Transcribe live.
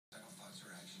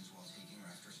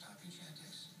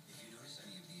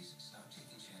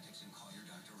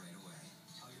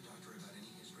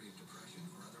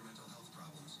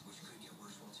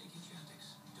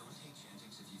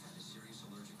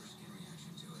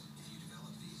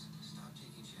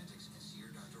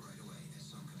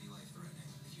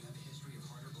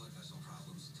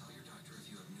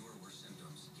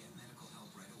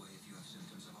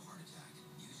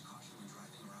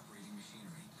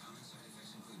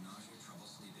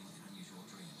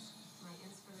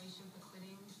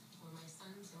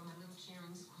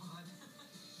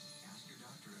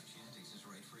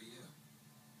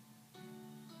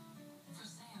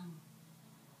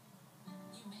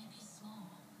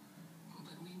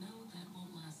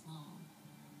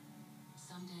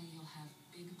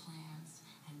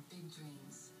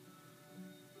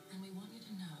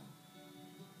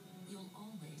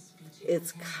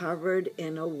It's covered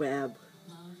in a web.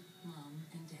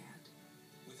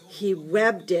 He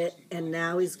webbed it, and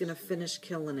now he's going to finish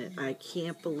killing it. I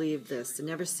can't believe this. I've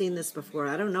never seen this before.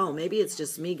 I don't know. Maybe it's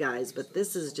just me, guys, but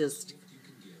this is just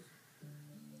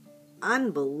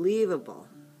unbelievable.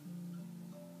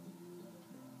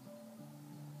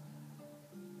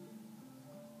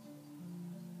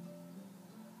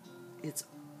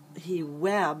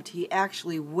 He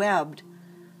actually webbed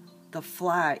the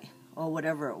fly, or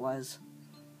whatever it was.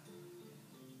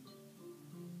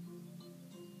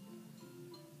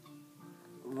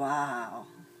 Wow.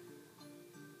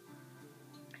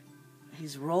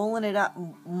 He's rolling it up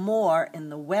more in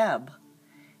the web.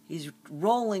 He's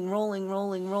rolling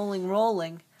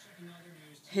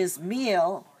his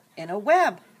meal in a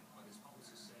web.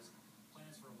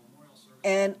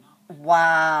 And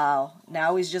wow,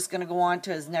 now he's just going to go on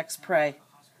to his next prey.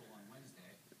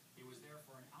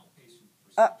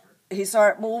 He saw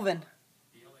it moving,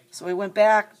 so he went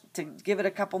back to give it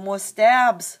a couple more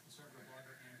stabs.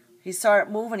 He saw it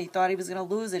moving. He thought he was going to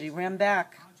lose it. He ran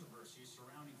back.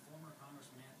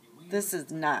 This is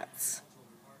nuts.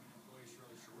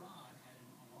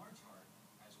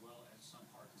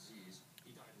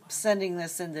 I'm sending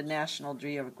this into National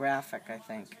Geographic, I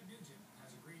think.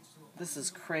 This is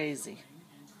crazy.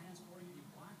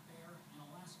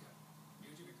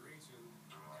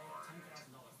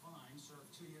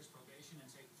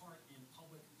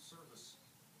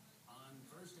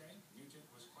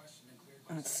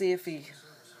 Let's see if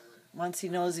once he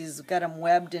knows he's got him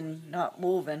webbed and not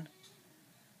moving,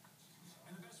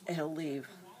 he'll leave.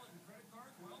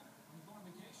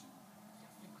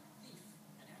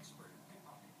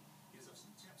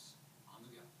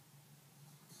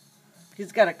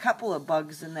 He's got a couple of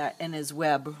bugs in his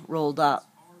web rolled up.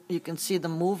 You can see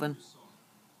them moving.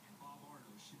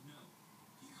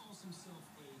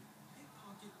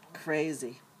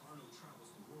 Crazy.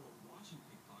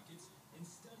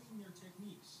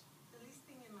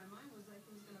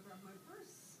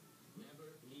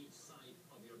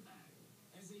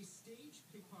 As a stage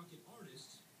pickpocket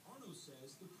artist, Arno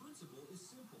says the principle is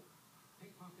simple.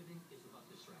 Pickpocketing is about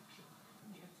distraction.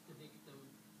 Get the victim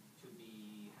to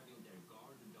be having their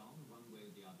guard down one way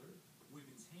or the other.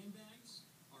 Women's handbags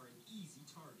are an easy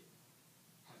target.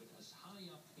 Have it as high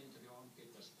up into the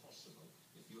armpit as possible.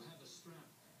 If you have a strap,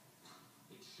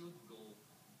 it should go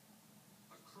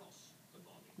across the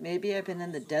body. Maybe I've been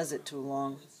in the desert too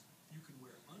long. You can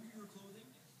wear under your clothing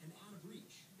and out of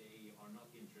reach. They are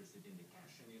not interested in the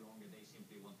cash any longer. They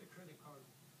simply want the credit card.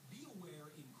 Be aware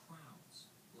in crowds,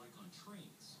 like on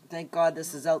trains. Thank God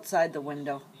this is outside the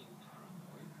window.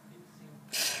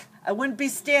 I wouldn't be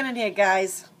standing here,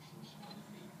 guys.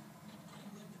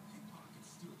 Let the pickpockets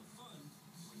steal the fun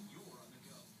when you're on the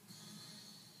go.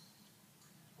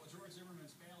 Well, George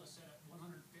Zimmerman's bail is set at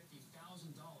 $150,000,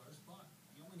 but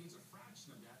he only needs a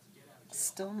fraction of that to get out of jail.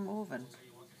 Still moving. I'll tell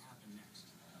you what could happen next.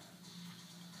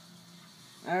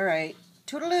 All right.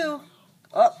 Toodaloo.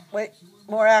 Oh, wait.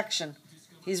 More action.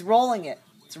 He's rolling it.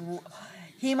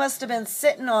 He must have been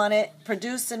sitting on it,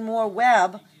 producing more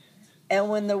web. And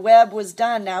when the web was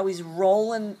done, now he's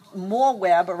rolling more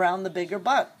web around the bigger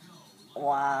bug.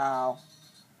 Wow.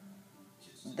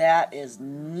 That is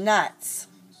nuts.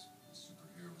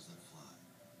 Superheroes that fly.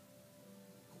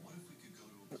 But what if we could go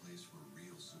to a place where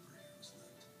real superheroes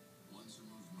lived? Ones who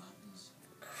move mountains.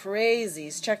 Crazy.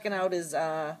 He's checking out his